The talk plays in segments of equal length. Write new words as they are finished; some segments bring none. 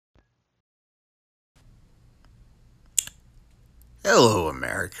Hello,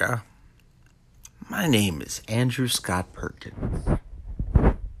 America. My name is Andrew Scott Perkins.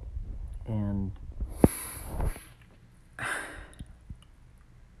 And I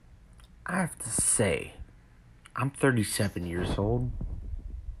have to say, I'm 37 years old.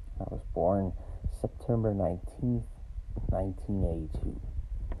 I was born September 19th, 1982.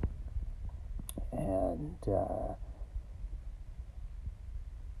 And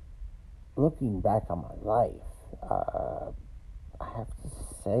looking back on my life, I have to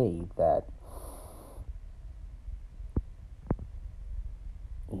say that,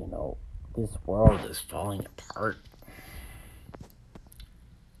 this world is falling apart.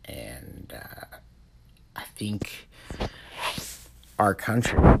 And I think our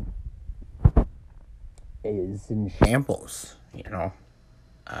country is in shambles,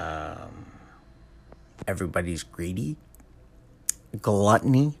 Everybody's greedy,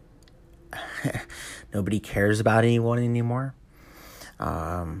 gluttony. Nobody cares about anyone anymore.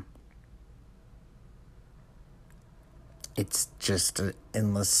 It's just an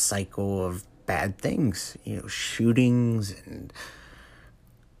endless cycle of bad things, shootings and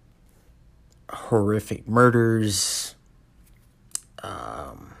horrific murders,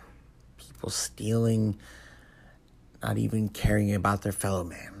 people stealing, not even caring about their fellow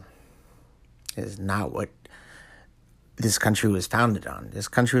man. It is not what this country was founded on. This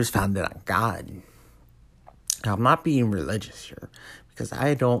country was founded on God. Now, I'm not being religious here, because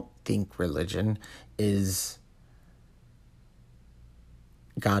I don't think religion is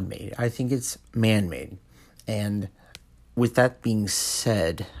God-made. I think it's man-made. And with that being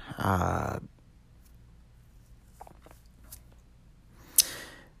said,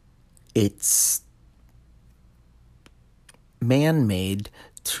 it's man-made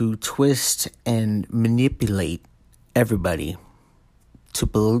to twist and manipulate everybody to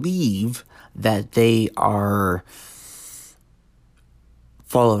believe that they are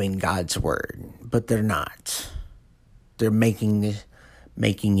following God's word, but they're not. They're making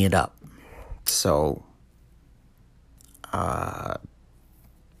it up. So, that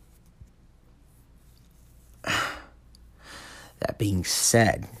being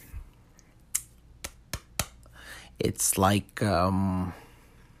said, it's like, I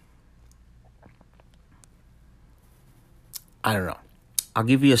don't know. I'll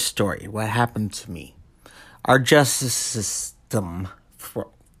give you a story. What happened to me? Our justice system,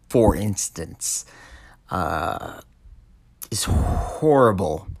 for instance, is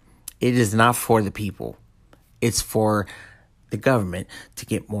horrible. It is not for the people. It's for the government to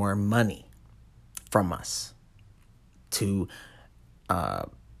get more money from us, to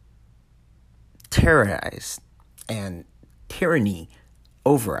terrorize and tyranny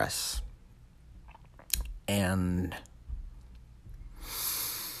over us. And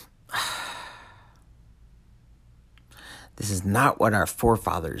this is not what our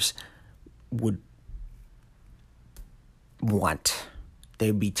forefathers would want.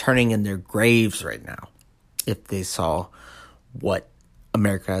 They'd be turning in their graves right now if they saw what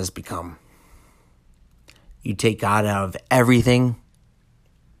America has become. You take God out of everything,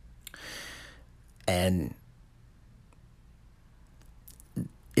 and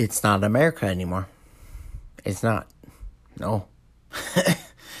it's not America anymore. It's not. No.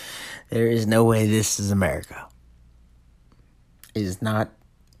 There is no way this is America. It is not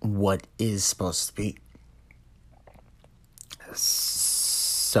what is supposed to be.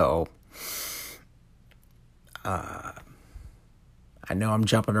 So, I know I'm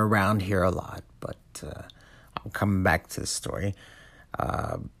jumping around here a lot, but I'm coming back to the story.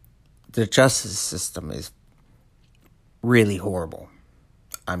 The justice system is really horrible.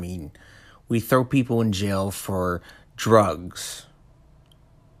 I mean, we throw people in jail for drugs.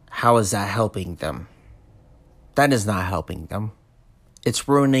 How is that helping them? That is not helping them. It's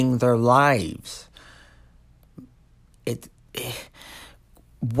ruining their lives.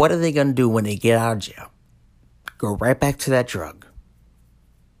 What are they going to do when they get out of jail? Go right back to that drug.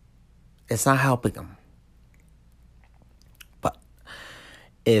 It's not helping them. But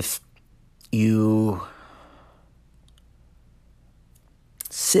if you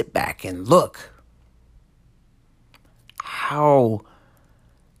sit back and look, how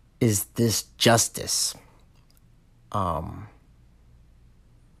is this justice?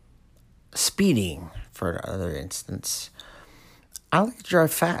 Speeding, for another instance. I like to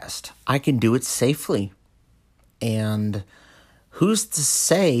drive fast. I can do it safely. And who's to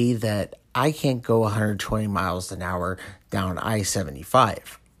say that I can't go 120 miles an hour down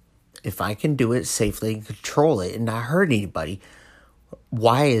I-75? If I can do it safely and control it and not hurt anybody,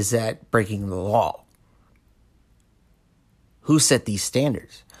 why is that breaking the law? Who set these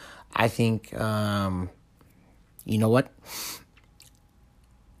standards? I think, you know what?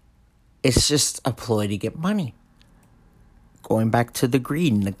 It's just a ploy to get money. Going back to the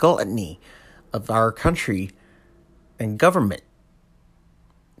greed and the gluttony of our country and government.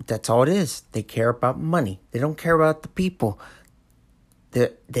 That's all it is. They care about money. They don't care about the people.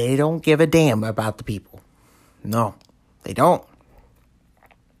 They don't give a damn about the people. No, they don't.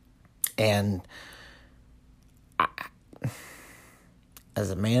 And as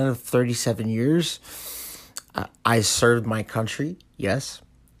a man of 37 years, I served my country. Yes,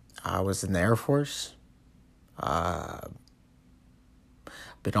 I was in the Air Force.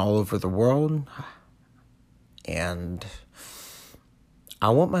 Been all over the world. And I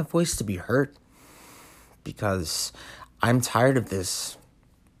want my voice to be heard. Because I'm tired of this.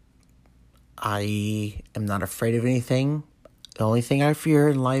 I am not afraid of anything. The only thing I fear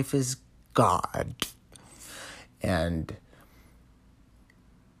in life is God. And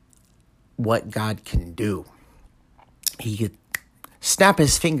what God can do. He could snap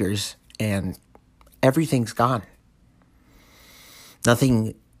his fingers and everything's gone.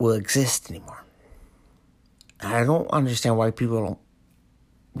 Nothing will exist anymore. And I don't understand why people don't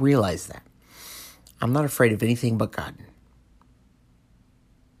realize that. I'm not afraid of anything but God.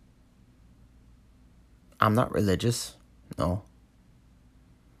 I'm not religious. No.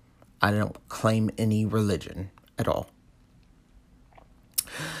 I don't claim any religion at all.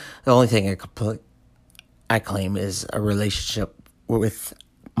 The only thing I claim is a relationship with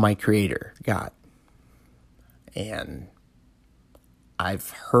my Creator, God. And I've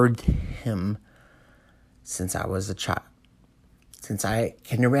heard him since I was a child. Since I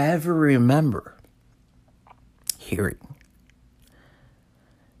can ever remember hearing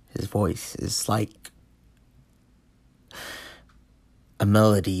his voice is like a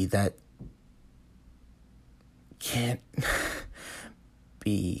melody that can't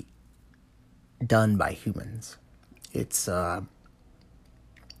be done by humans. It's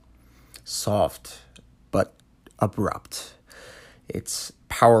soft but abrupt. It's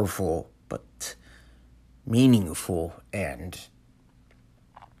powerful but meaningful and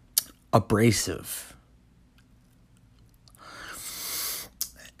abrasive.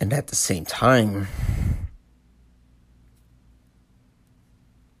 And at the same time,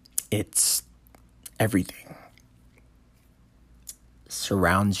 it's everything. It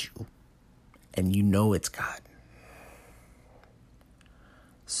surrounds you. And you know it's God.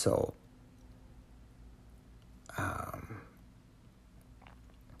 So,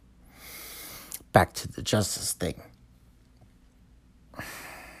 back to the justice thing.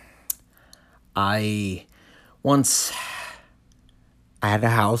 I had a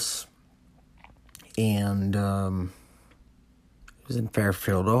house, and it was in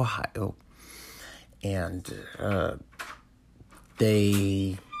Fairfield, Ohio, and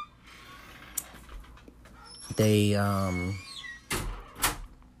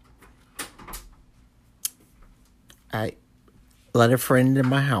I let a friend in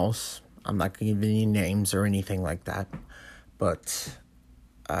my house. I'm not going to give any names or anything like that, but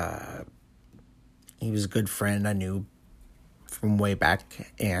he was a good friend I knew from way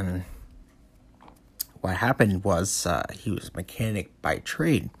back, and what happened was he was a mechanic by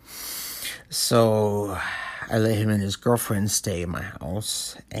trade. So I let him and his girlfriend stay in my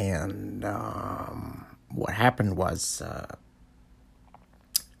house, and what happened was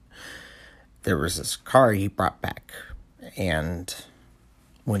there was this car he brought back, and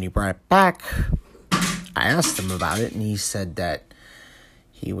when he brought it back, I asked him about it, and he said that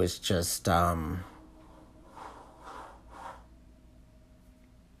he was just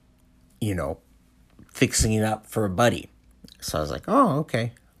fixing it up for a buddy. So I was like, oh,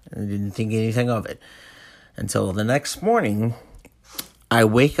 okay. I didn't think anything of it. Until the next morning, I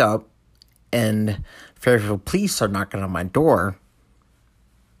wake up and Fairfield police are knocking on my door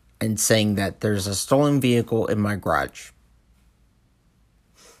and saying that there's a stolen vehicle in my garage.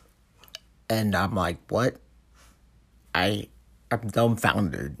 And I'm like, what? I'm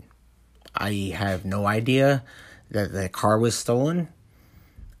dumbfounded. I have no idea that the car was stolen.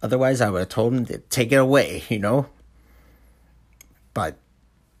 Otherwise, I would have told him to take it away, But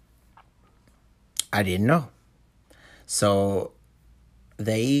I didn't know. So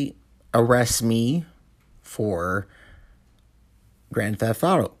they arrest me for Grand Theft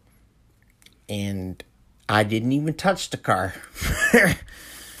Auto. And I didn't even touch the car.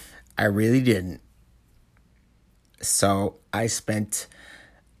 I really didn't. So I spent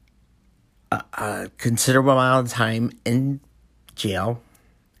a considerable amount of time in jail.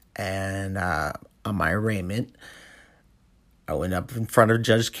 And on my arraignment, I went up in front of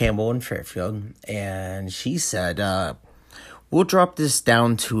Judge Campbell in Fairfield, and she said, we'll drop this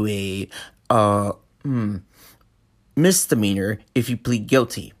down to a misdemeanor if you plead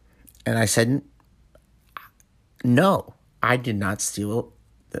guilty. And I said, no, I did not steal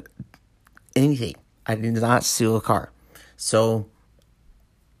anything. I did not steal a car. So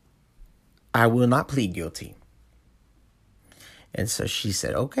I will not plead guilty. And so she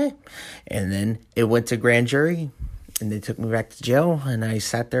said, okay. And then it went to grand jury, and they took me back to jail, and I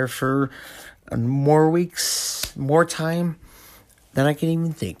sat there for more weeks, more time than I can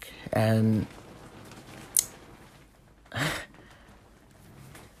even think. And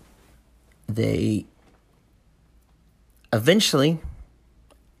they eventually,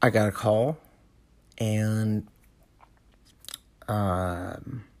 I got a call, and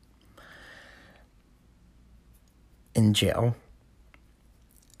in jail,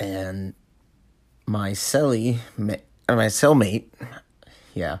 and my cellmate,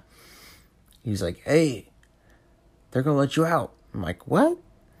 yeah, he was like, hey, they're gonna let you out. I'm like, what?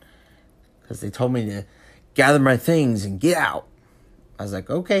 Because they told me to gather my things and get out. I was like,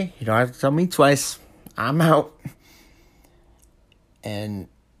 okay, you don't have to tell me twice. I'm out. And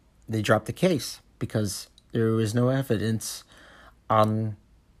they dropped the case because there was no evidence on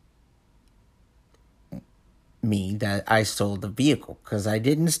me that I stole the vehicle, because I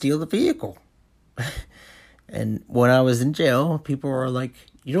didn't steal the vehicle. And when I was in jail, people were like,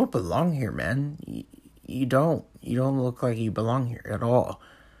 you don't belong here, man. You don't look like you belong here at all.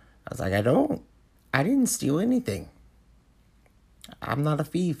 I was like, I didn't steal anything. I'm not a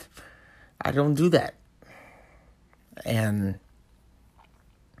thief. I don't do that. And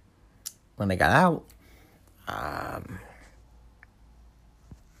when I got out,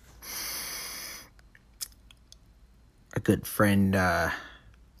 a good friend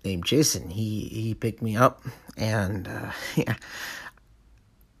named Jason, he picked me up, and yeah,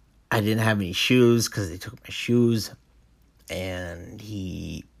 I didn't have any shoes because they took my shoes, and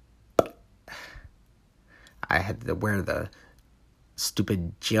I had to wear the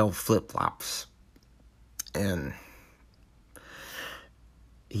stupid jail flip-flops, and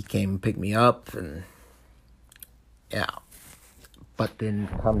he came and picked me up, and yeah, but then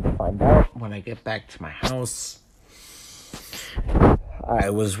come to find out, when I get back to my house, I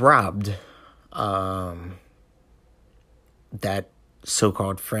was robbed. That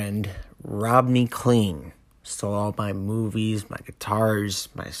so-called friend robbed me clean. Stole all my movies, my guitars,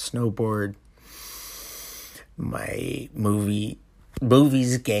 my snowboard, my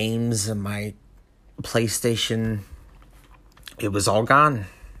movies, games, and my PlayStation. It was all gone.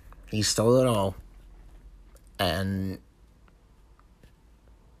 He stole it all. And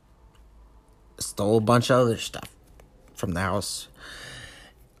stole a bunch of other stuff from the house.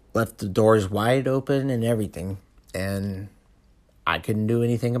 Left the doors wide open and everything. And I couldn't do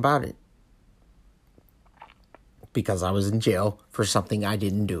anything about it, because I was in jail for something I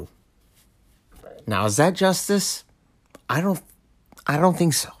didn't do. Now, is that justice? I don't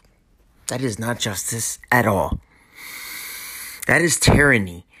think so. That is not justice at all. That is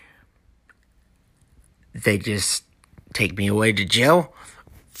tyranny. They just take me away to jail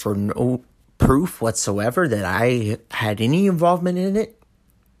for no proof whatsoever that I had any involvement in it.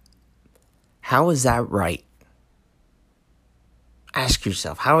 How is that right? Ask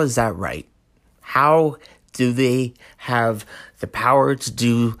yourself, how is that right? How do they have the power to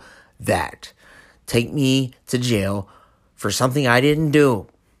do that? Take me to jail for something I didn't do,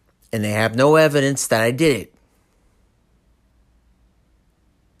 and they have no evidence that I did it.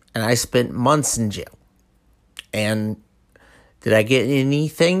 And I spent months in jail. And did I get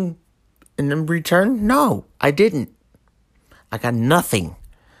anything in return? No, I didn't. I got nothing.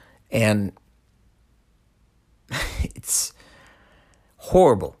 And it's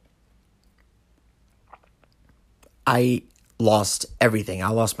horrible. I lost everything. I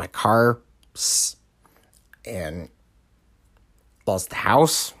lost my car and lost the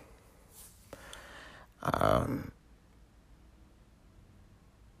house.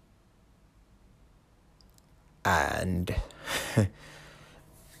 And it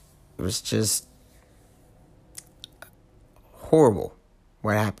was just horrible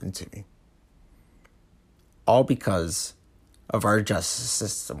what happened to me. All because of our justice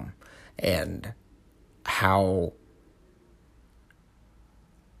system and how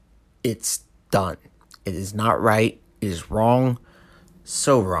it's done. It is not right. It is wrong.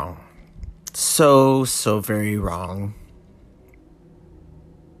 So wrong. So very wrong.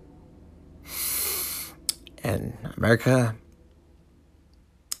 And America,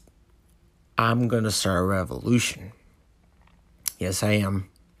 I'm going to start a revolution. Yes, I am.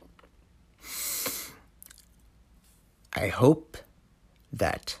 I hope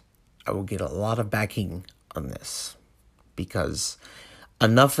that I will get a lot of backing on this, because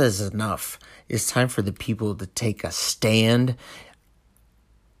enough is enough. It's time for the people to take a stand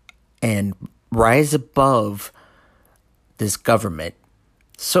and rise above this government,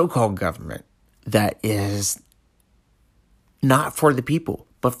 so-called government, that is not for the people,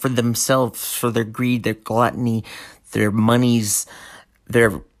 but for themselves, for their greed, their gluttony, their monies,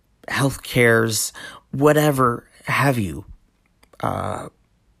 their health cares, whatever have you.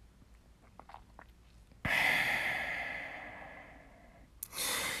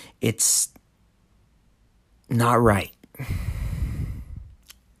 It's not right.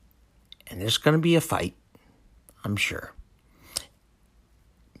 And there's going to be a fight, I'm sure.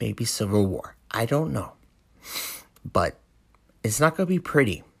 Maybe civil war. I don't know. But it's not going to be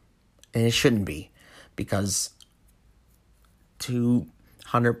pretty. And it shouldn't be. Because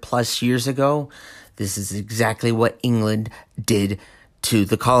 200 plus years ago, this is exactly what England did to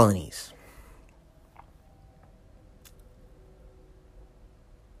the colonies.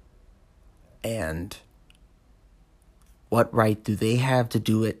 And what right do they have to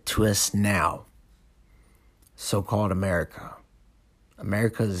do it to us now? So-called America.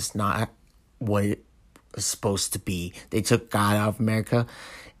 America is not what it was supposed to be. They took God out of America,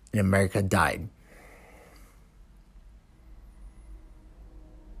 and America died.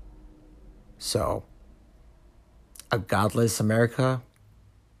 So, a godless America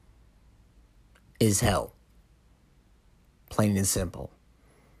is hell. Plain and simple.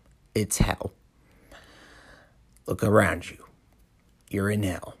 It's hell. Look around you. You're in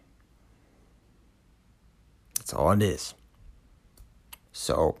hell. That's all it is.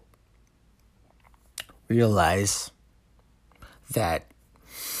 So, realize that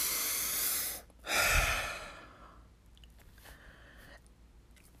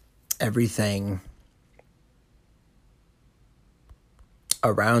everything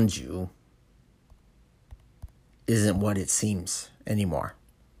around you isn't what it seems anymore.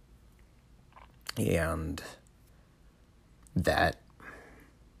 And that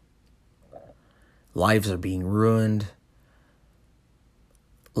lives are being ruined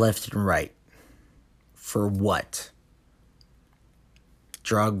left and right. For what?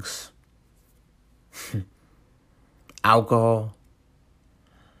 Drugs? Alcohol?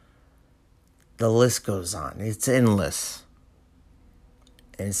 The list goes on. It's endless.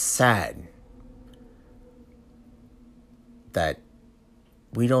 And it's sad that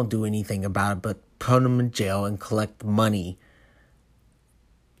we don't do anything about it but put them in jail and collect money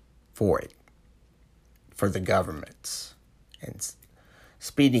for it. For the governments. And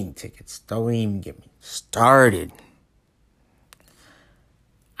speeding tickets. Don't even get me started.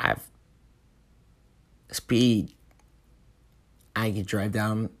 I could drive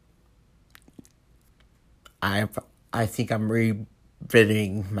down. I think I'm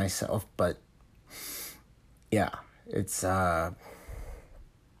revisiting myself, but yeah, it's a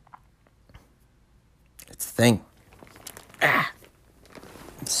thing.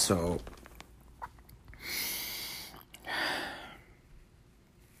 So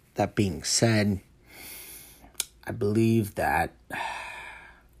that being said, I believe that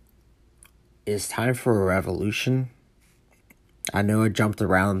it's time for a revolution. I know I jumped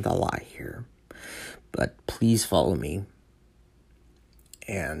around a lot here, but please follow me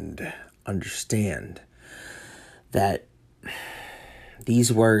and understand that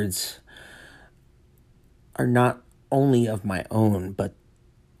these words are not only of my own, but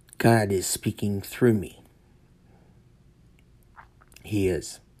God is speaking through me. He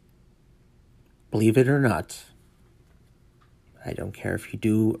is. Believe it or not. I don't care if you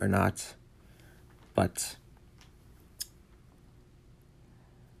do or not, but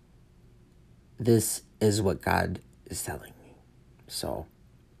this is what God is telling me. So,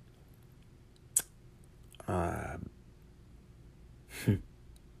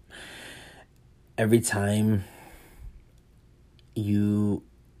 every time you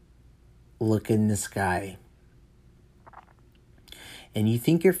look in the sky and you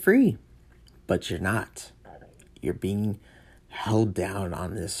think you're free, but you're not. You're being held down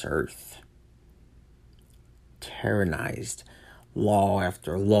on this earth, tyrannized, law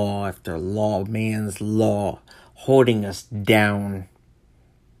after law after law, man's law, holding us down,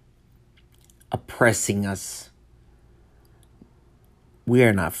 oppressing us. We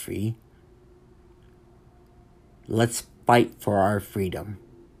are not free. Let's fight for our freedom.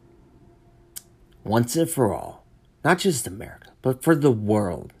 Once and for all. Not just America, but for the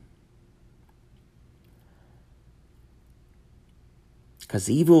world. Because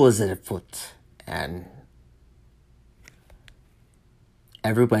evil is at foot, and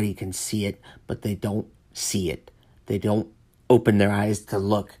everybody can see it, but they don't see it. They don't open their eyes to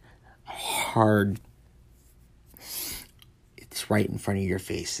look hard. It's right in front of your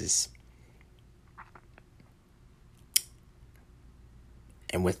faces.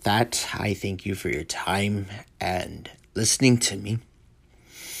 And with that, I thank you for your time and listening to me.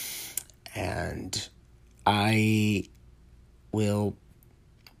 And I will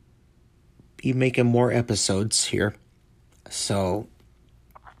be making more episodes here. So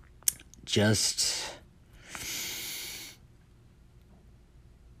just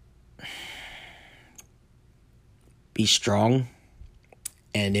be strong.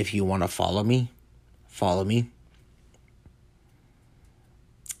 And if you want to follow me, follow me.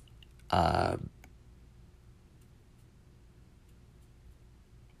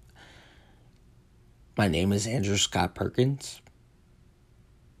 My name is Andrew Scott Perkins.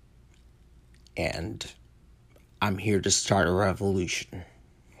 And I'm here to start a revolution.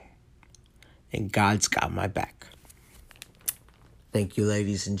 And God's got my back. Thank you,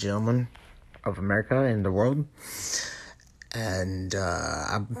 ladies and gentlemen of America and the world. And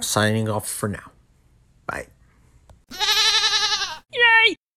I'm signing off for now. Bye.